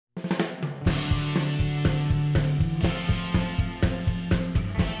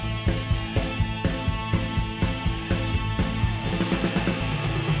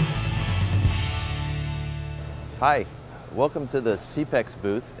Hi, welcome to the SEEPEX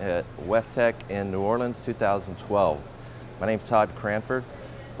booth at WEFTEC in New Orleans 2012. My name's Todd Cranford,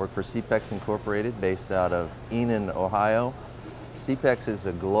 work for SEEPEX Incorporated based out of Enon, Ohio. SEEPEX is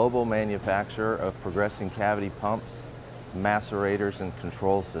a global manufacturer of progressing cavity pumps, macerators, and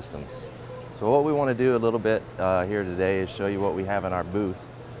control systems. So what we want to do a little bit here today is show you what we have in our booth.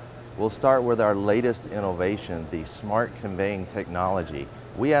 We'll start with our latest innovation, the SmartConveying Technology.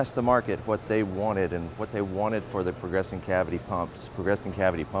 We asked the market what they wanted and what they wanted for the progressing cavity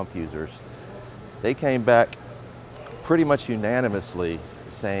pump users. They came back pretty much unanimously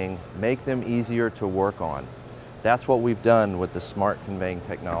saying, make them easier to work on. That's what we've done with the SmartConveying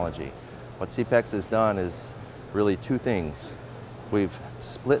Technology. What SEEPEX has done is really two things. We've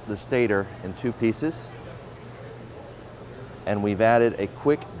split the stator in two pieces, and we've added a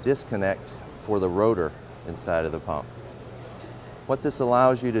quick disconnect for the rotor inside of the pump. What this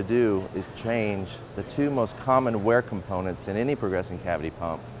allows you to do is change the two most common wear components in any progressing cavity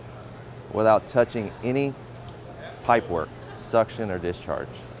pump without touching any pipe work, suction or discharge.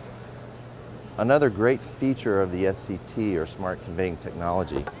 Another great feature of the SCT or SmartConveying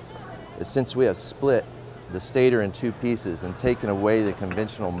Technology is since we have split the stator in two pieces and taken away the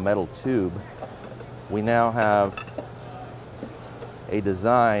conventional metal tube, we now have a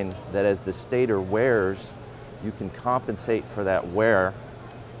design that as the stator wears, you can compensate for that wear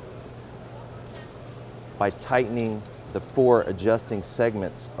by tightening the four adjusting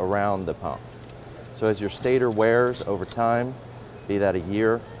segments around the pump. So as your stator wears over time, be that a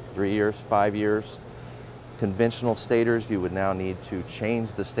year, 3 years, 5 years, conventional stators, you would now need to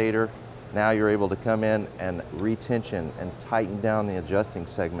change the stator. Now you're able to come in and retension and tighten down the adjusting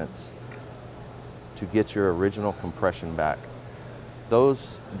segments to get your original compression back.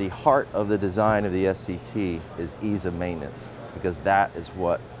 The heart of the design of the SCT is ease of maintenance, because that is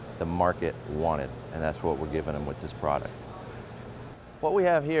what the market wanted, and that's what we're giving them with this product. What we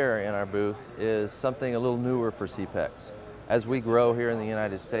have here in our booth is something a little newer for SEEPEX. As we grow here in the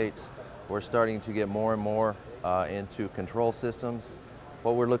United States, we're starting to get more and more into control systems.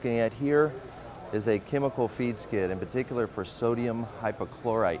 What we're looking at here is a chemical feed skid, in particular for sodium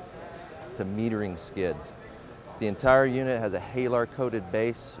hypochlorite. It's a metering skid. The entire unit has a Halar-coated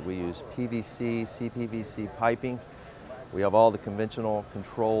base. We use PVC, CPVC piping. We have all the conventional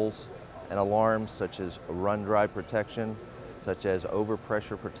controls and alarms such as run-dry protection, such as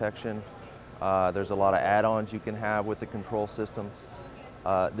overpressure protection. There's a lot of add-ons you can have with the control systems.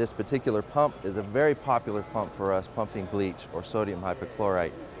 This particular pump is a very popular pump for us, pumping bleach or sodium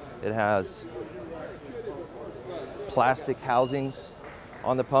hypochlorite. It has plastic housings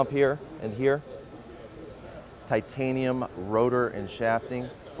on the pump here and here. Titanium rotor and shafting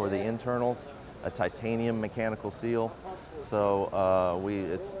for the internals, a titanium mechanical seal. So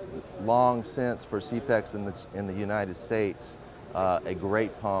it's long since for SEEPEX in the United States a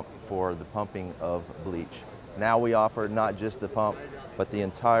great pump for the pumping of bleach. Now we offer not just the pump, but the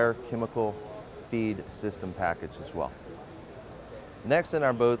entire chemical feed system package as well. Next in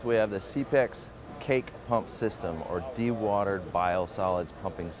our booth we have the SEEPEX cake pump system, or dewatered biosolids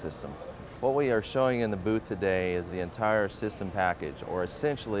pumping system. What we are showing in the booth today is the entire system package, or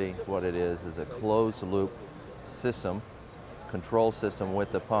essentially what it is a closed loop system, control system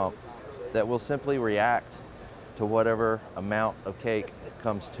with the pump that will simply react to whatever amount of cake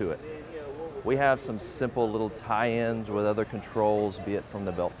comes to it. We have some simple little tie-ins with other controls, be it from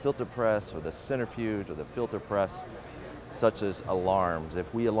the belt filter press or the centrifuge or the filter press, such as alarms.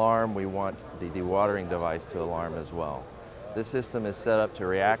 If we alarm, we want the dewatering device to alarm as well. This system is set up to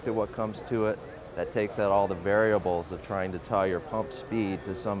react to what comes to it. That takes out all the variables of trying to tie your pump speed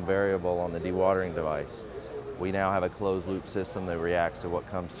to some variable on the dewatering device. We now have a closed loop system that reacts to what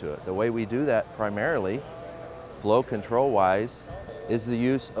comes to it. The way we do that primarily, flow control wise, is the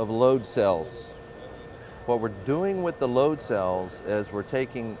use of load cells. What we're doing with the load cells is we're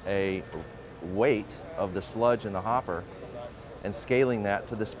taking a weight of the sludge in the hopper and scaling that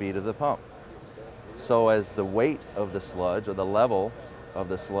to the speed of the pump. So as the weight of the sludge, or the level of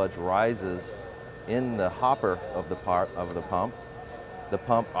the sludge, rises in the hopper of the pump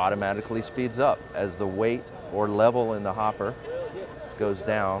automatically speeds up. As the weight or level in the hopper goes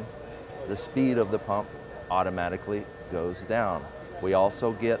down, the speed of the pump automatically goes down. We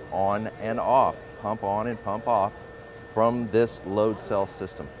also get on and off, pump on and pump off, from this load cell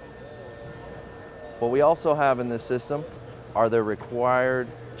system. What we also have in this system are the required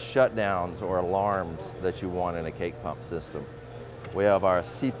shutdowns or alarms that you want in a cake pump system. We have our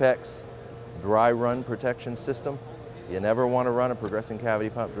SEEPEX dry run protection system. You never want to run a progressing cavity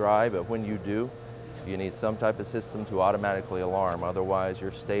pump dry, but when you do, you need some type of system to automatically alarm. Otherwise,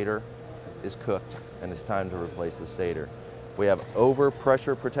 your stator is cooked. and it's time to replace the stator. We have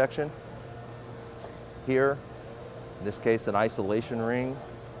overpressure protection here, in this case an isolation ring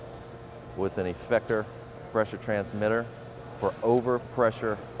with an effector pressure transmitter for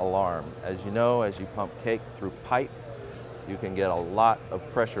overpressure alarm. As you know, as you pump cake through pipe, you can get a lot of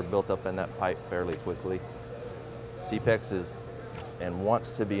pressure built up in that pipe fairly quickly. SEEPEX is and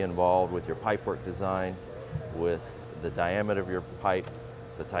wants to be involved with your pipework design, with the diameter of your pipe,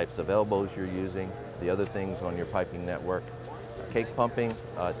 the types of elbows you're using, the other things on your piping network. Cake pumping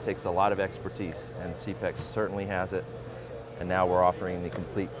takes a lot of expertise, and SEEPEX certainly has it. And now we're offering the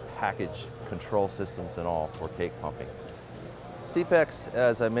complete package, control systems and all, for cake pumping. SEEPEX,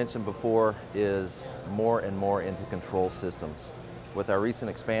 as I mentioned before, is more and more into control systems. With our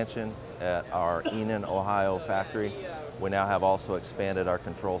recent expansion at our Enon, Ohio factory, we now have also expanded our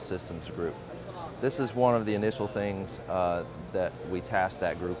control systems group. This is one of the initial things that we tasked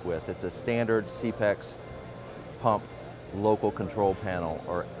that group with. It's a standard SEEPEX pump local control panel,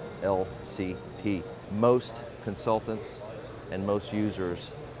 or LCP. Most consultants and most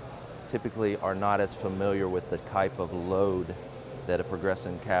users typically are not as familiar with the type of load that a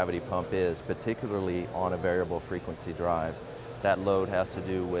progressive cavity pump is, particularly on a variable frequency drive. That load has to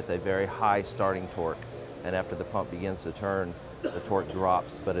do with a very high starting torque, and after the pump begins to turn, the torque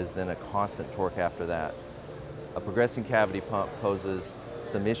drops, but is then a constant torque after that. A progressive cavity pump poses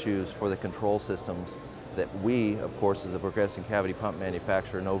some issues for the control systems that we, of course, as a progressive cavity pump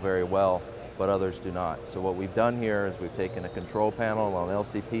manufacturer, know very well, but others do not. So what we've done here is we've taken a control panel on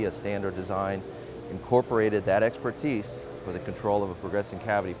LCP, a standard design, incorporated that expertise for the control of a progressive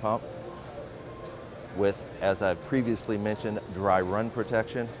cavity pump with, as I've previously mentioned, dry run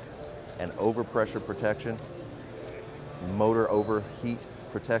protection and overpressure protection, motor overheat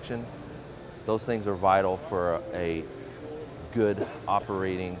protection. Those things are vital for a good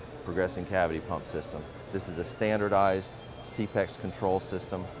operating progressive cavity pump system. This is a standardized SEEPEX control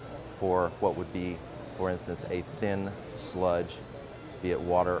system for what would be, for instance, a thin sludge, be it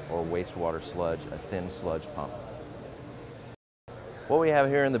water or wastewater sludge, a thin sludge pump. What we have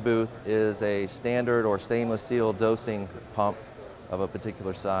here in the booth is a standard or stainless steel dosing pump of a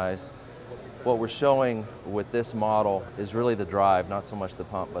particular size. What we're showing with this model is really the drive, not so much the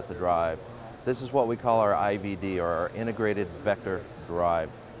pump, but the drive. This is what we call our IVD, or our integrated vector drive.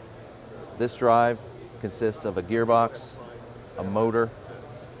 This drive consists of a gearbox, a motor,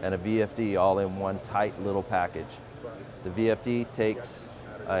 and a VFD all in one tight little package. The VFD takes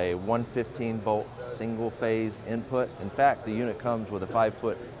a 115-volt single-phase input. In fact, the unit comes with a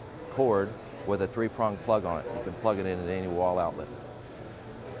 5-foot cord with a 3-prong plug on it. You can plug it in at any wall outlet.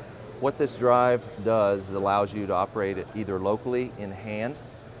 What this drive does is allows you to operate it either locally in hand,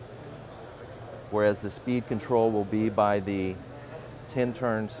 whereas the speed control will be by the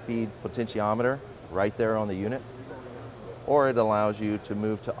 10-turn speed potentiometer right there on the unit, or it allows you to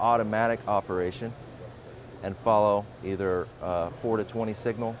move to automatic operation and follow either 4 to 20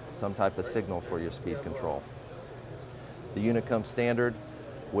 signal, some type of signal for your speed control. The unit comes standard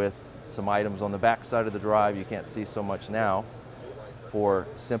with some items on the back side of the drive you can't see so much now for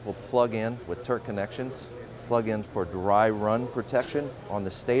simple plug-in with Turk connections, plug-ins for dry run protection on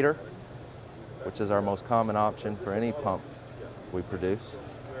the stator, which is our most common option for any pump we produce,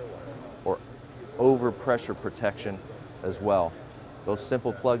 or overpressure protection as well. Those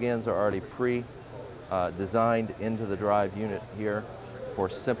simple plug-ins are already designed into the drive unit here for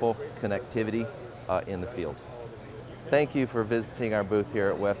simple connectivity in the field. Thank you for visiting our booth here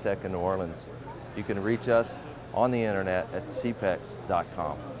at WEFTEC in New Orleans. You can reach us on the internet at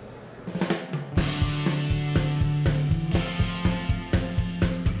seepex.com.